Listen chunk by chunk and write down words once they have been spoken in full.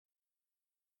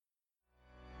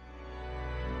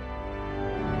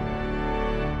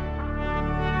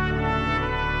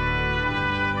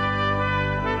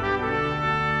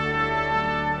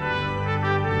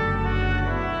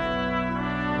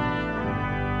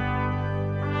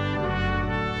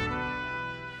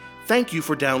Thank you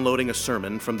for downloading a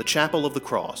sermon from the Chapel of the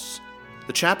Cross.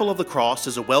 The Chapel of the Cross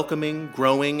is a welcoming,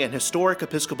 growing, and historic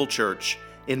Episcopal church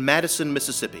in Madison,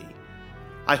 Mississippi.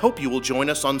 I hope you will join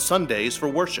us on Sundays for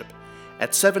worship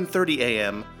at 7:30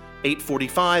 a.m.,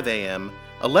 8:45 a.m.,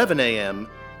 11 a.m.,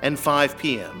 and 5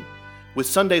 p.m., with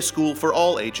Sunday school for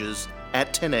all ages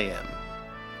at 10 a.m.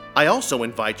 I also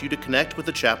invite you to connect with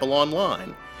the chapel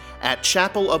online at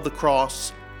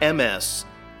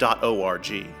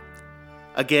chapelofthecrossms.org.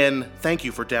 Again, thank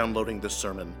you for downloading this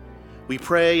sermon. We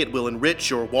pray it will enrich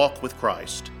your walk with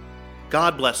Christ.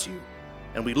 God bless you,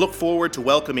 and we look forward to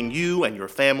welcoming you and your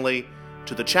family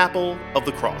to the Chapel of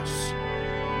the Cross.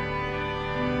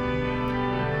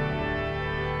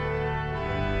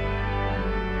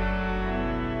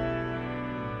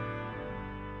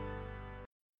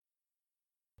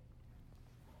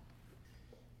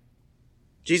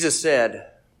 Jesus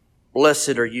said,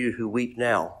 "Blessed are you who weep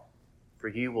now, for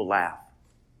you will laugh."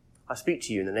 I speak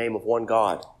to you in the name of one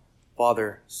God,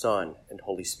 Father, Son, and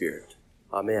Holy Spirit.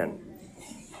 Amen.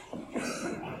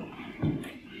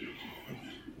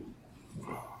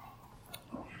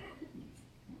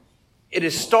 It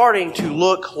is starting to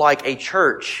look like a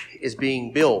church is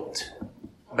being built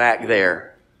back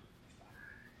there.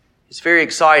 It's very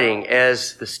exciting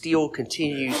as the steel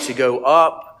continues to go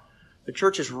up. The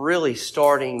church is really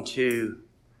starting to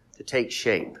take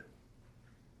shape.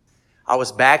 I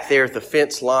was back there at the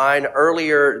fence line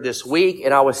earlier this week,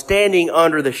 and I was standing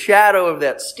under the shadow of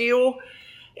that steel,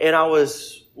 and I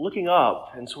was looking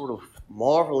up and sort of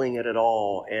marveling at it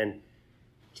all and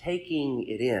taking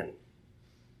it in.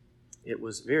 It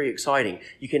was very exciting.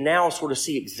 You can now sort of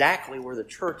see exactly where the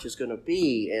church is going to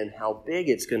be and how big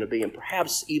it's going to be, and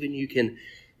perhaps even you can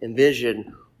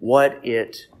envision what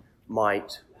it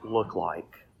might look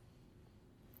like.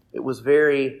 It was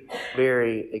very,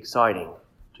 very exciting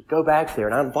to go back there,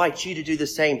 and I invite you to do the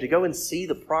same, to go and see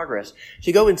the progress,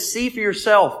 to go and see for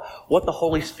yourself what the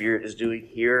Holy Spirit is doing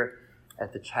here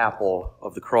at the Chapel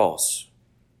of the Cross.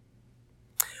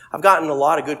 I've gotten a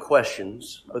lot of good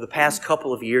questions over the past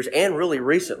couple of years, and really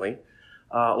recently,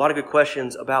 a lot of good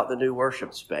questions about the new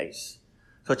worship space,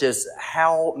 such as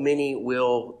how many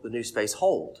will the new space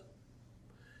hold?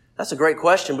 That's a great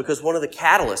question, because one of the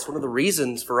catalysts, one of the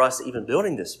reasons for us even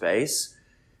building this space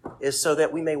is so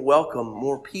that we may welcome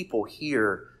more people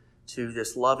here to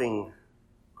this loving,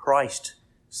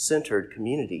 Christ-centered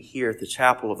community here at the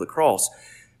Chapel of the Cross.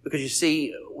 Because you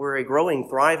see, we're a growing,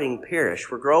 thriving parish.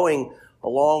 We're growing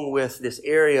along with this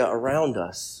area around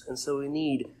us. And so we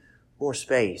need more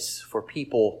space for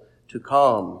people to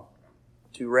come,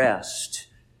 to rest,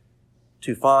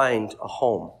 to find a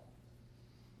home.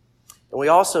 And we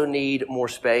also need more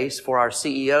space for our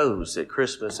CEOs at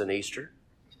Christmas and Easter.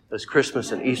 It's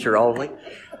Christmas and Easter only.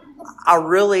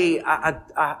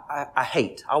 I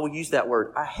hate, I will use that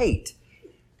word, I hate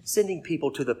sending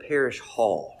people to the parish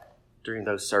hall during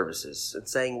those services and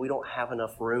saying, we don't have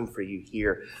enough room for you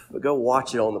here, but go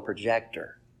watch it on the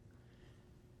projector.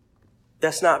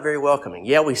 That's not very welcoming.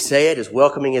 Yeah, we say it as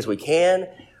welcoming as we can,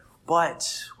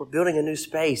 but we're building a new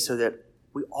space so that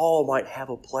we all might have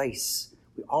a place.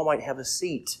 We all might have a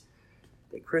seat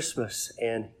at Christmas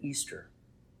and Easter.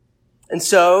 And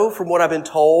so, from what I've been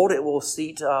told, it will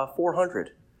seat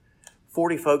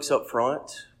 440 folks up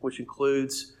front, which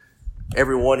includes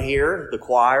everyone here, the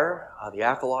choir, the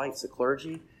acolytes, the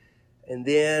clergy, and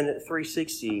then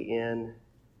 360 in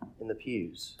the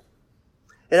pews.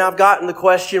 And I've gotten the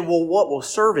question, well, what will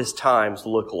service times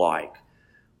look like?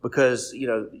 Because, you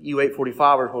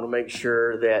 845ers want to make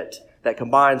sure that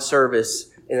combined service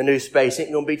in the new space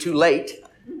ain't going to be too late.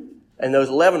 And those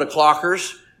 11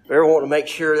 o'clockers, they're wanting to make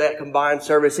sure that combined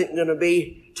service isn't going to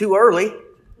be too early.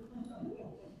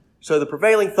 So the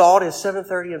prevailing thought is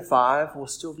 7:30 and 5 will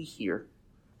still be here.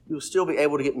 You'll still be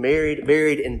able to get married,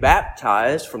 buried, and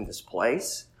baptized from this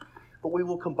place. But we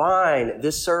will combine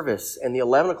this service and the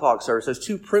 11 o'clock service, those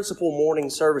two principal morning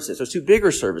services, those two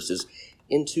bigger services,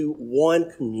 into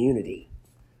one community,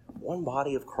 one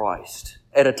body of Christ,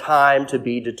 at a time to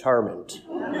be determined.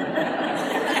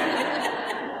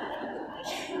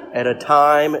 At a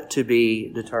time to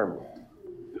be determined.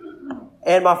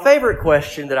 And my favorite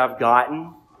question that I've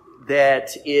gotten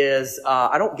that is,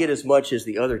 I don't get as much as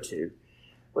the other two,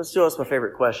 but still it's my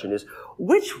favorite question is,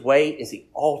 which way is the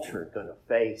altar going to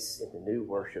face in the new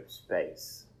worship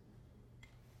space?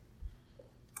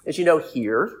 As you know,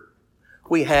 here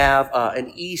we have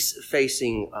an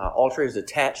east-facing altar is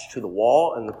attached to the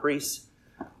wall, and the priest,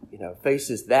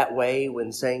 faces that way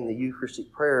when saying the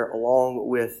Eucharistic prayer along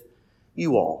with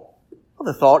you all. Well,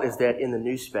 the thought is that in the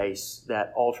new space,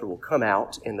 that altar will come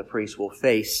out and the priest will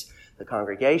face the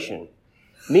congregation.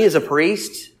 Me as a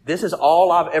priest, this is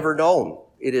all I've ever known.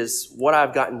 It is what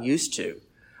I've gotten used to.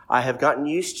 I have gotten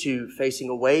used to facing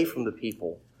away from the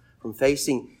people, from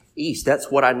facing east. That's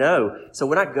what I know. So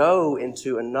when I go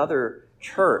into another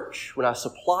church, when I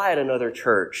supply at another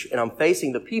church and I'm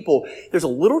facing the people, there's a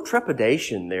little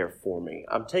trepidation there for me.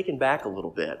 I'm taken back a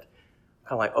little bit.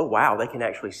 Kind of like, oh wow, they can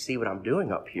actually see what I'm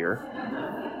doing up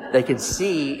here. They can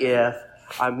see if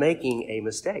I'm making a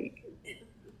mistake.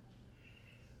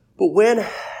 But when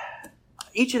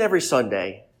each and every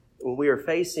Sunday, when we are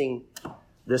facing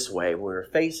this way, when we're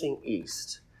facing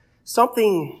east,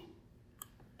 something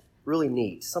really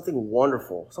neat, something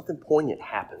wonderful, something poignant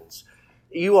happens.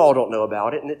 You all don't know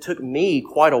about it, and it took me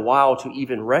quite a while to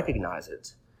even recognize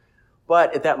it.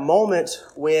 But at that moment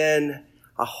when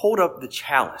I hold up the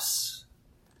chalice,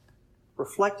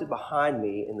 reflected behind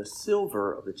me in the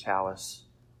silver of the chalice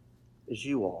is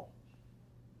you all,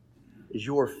 is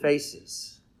your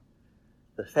faces,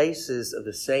 the faces of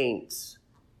the saints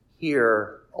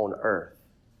here on earth.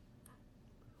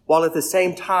 While at the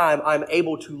same time, I'm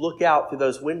able to look out through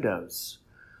those windows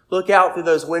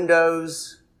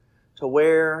to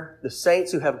where the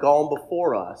saints who have gone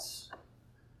before us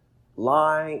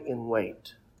lie in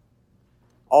wait.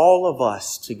 All of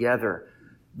us together,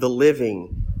 the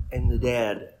living and the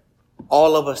dead,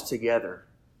 all of us together.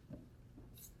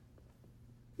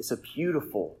 It's a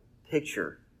beautiful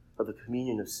picture of the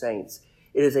communion of saints.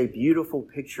 It is a beautiful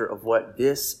picture of what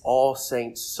this All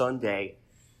Saints Sunday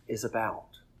is about.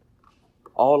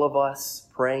 All of us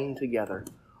praying together,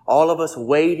 all of us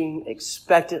waiting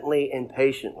expectantly and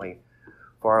patiently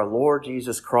for our Lord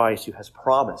Jesus Christ, who has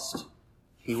promised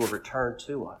He will return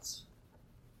to us.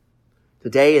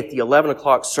 Today at the 11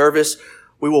 o'clock service,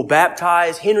 we will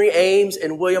baptize Henry Ames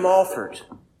and William Alford.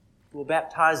 We will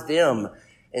baptize them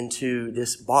into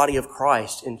this body of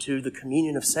Christ, into the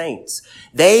communion of saints.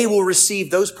 They will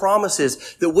receive those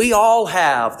promises that we all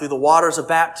have through the waters of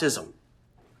baptism.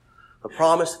 The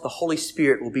promise that the Holy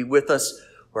Spirit will be with us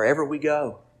wherever we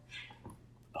go.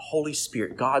 The Holy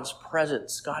Spirit, God's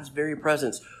presence, God's very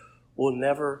presence, will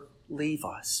never leave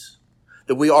us.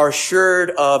 That we are assured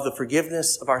of the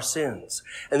forgiveness of our sins,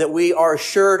 and that we are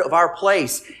assured of our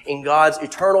place in God's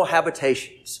eternal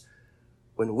habitations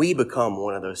when we become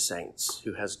one of those saints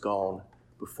who has gone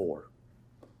before.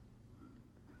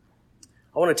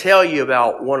 I want to tell you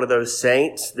about one of those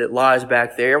saints that lies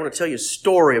back there. I want to tell you a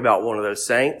story about one of those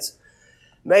saints.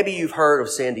 Maybe you've heard of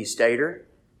Sandy Stater.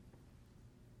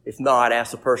 If not,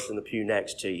 ask the person in the pew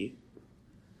next to you.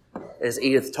 As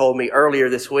Edith told me earlier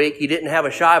this week, he didn't have a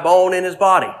shy bone in his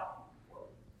body.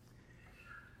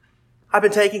 I've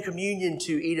been taking communion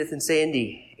to Edith and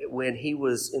Sandy when he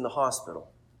was in the hospital.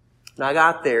 And I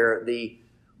got there the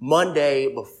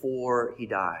Monday before he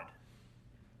died.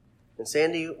 And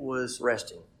Sandy was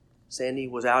resting. Sandy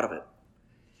was out of it.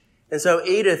 And so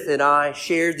Edith and I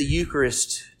shared the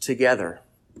Eucharist together.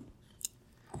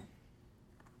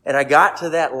 And I got to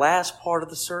that last part of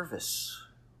the service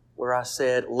where I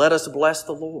said, "Let us bless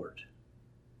the Lord."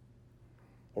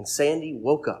 And Sandy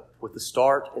woke up with a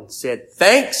start and said,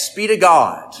 "Thanks be to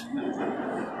God."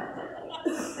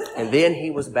 And then he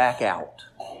was back out.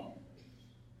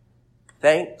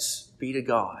 Thanks be to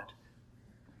God.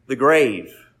 The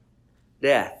grave,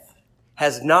 death,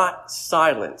 has not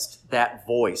silenced that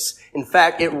voice. In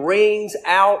fact, it rings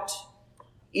out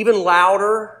even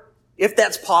louder, if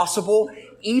that's possible,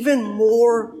 even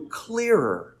more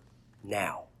clearer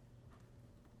now.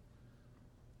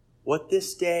 What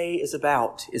this day is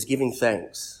about is giving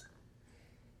thanks.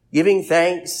 Giving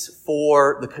thanks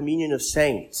for the communion of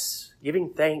saints. Giving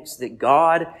thanks that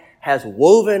God has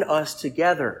woven us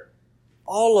together,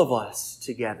 all of us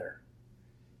together,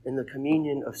 in the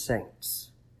communion of saints,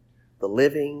 the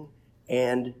living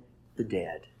and the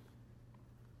dead.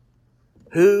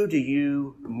 Who do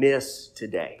you miss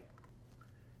today?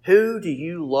 Who do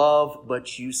you love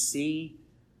but you see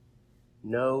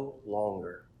no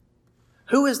longer?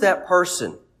 Who is that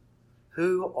person?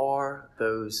 Who are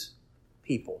those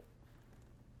people?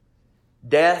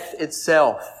 Death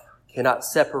itself cannot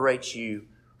separate you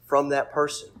from that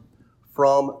person,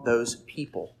 from those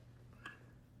people.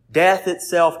 Death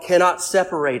itself cannot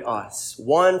separate us,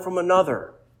 one from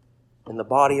another, in the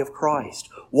body of Christ,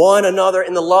 one another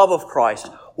in the love of Christ,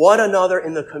 one another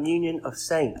in the communion of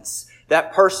saints.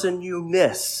 That person you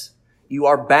miss, you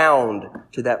are bound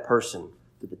to that person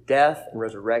through the death and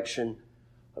resurrection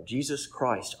of Jesus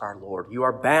Christ our Lord. You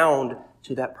are bound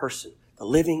to that person, the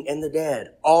living and the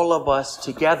dead, all of us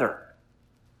together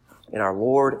in our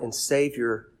Lord and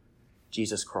Savior,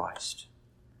 Jesus Christ.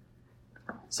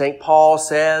 St. Paul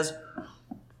says,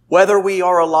 whether we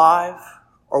are alive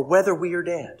or whether we are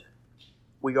dead,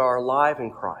 we are alive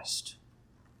in Christ.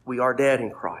 We are dead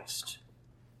in Christ.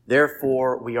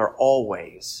 Therefore, we are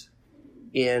always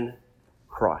in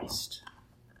Christ.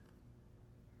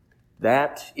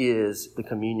 That is the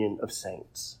communion of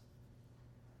saints.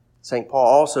 St. Paul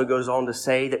also goes on to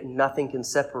say that nothing can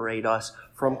separate us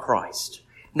from Christ.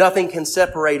 Nothing can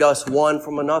separate us one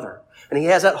from another. And he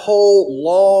has that whole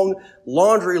long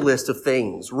laundry list of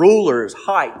things: rulers,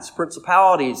 heights,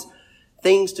 principalities,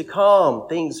 things to come,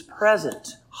 things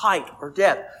present, height or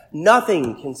depth.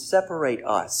 Nothing can separate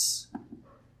us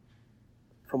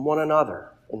from one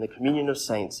another in the communion of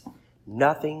saints.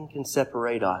 Nothing can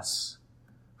separate us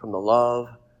from the love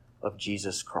of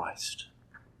Jesus Christ.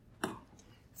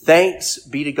 Thanks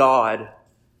be to God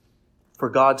for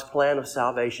God's plan of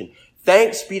salvation.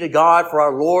 Thanks be to God for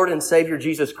our Lord and Savior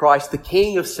Jesus Christ, the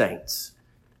King of saints.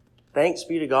 Thanks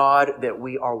be to God that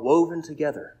we are woven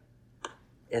together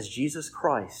as Jesus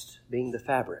Christ being the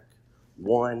fabric,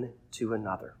 one to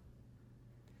another.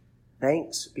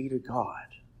 Thanks be to God.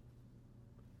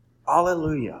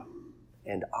 Alleluia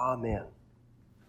and amen.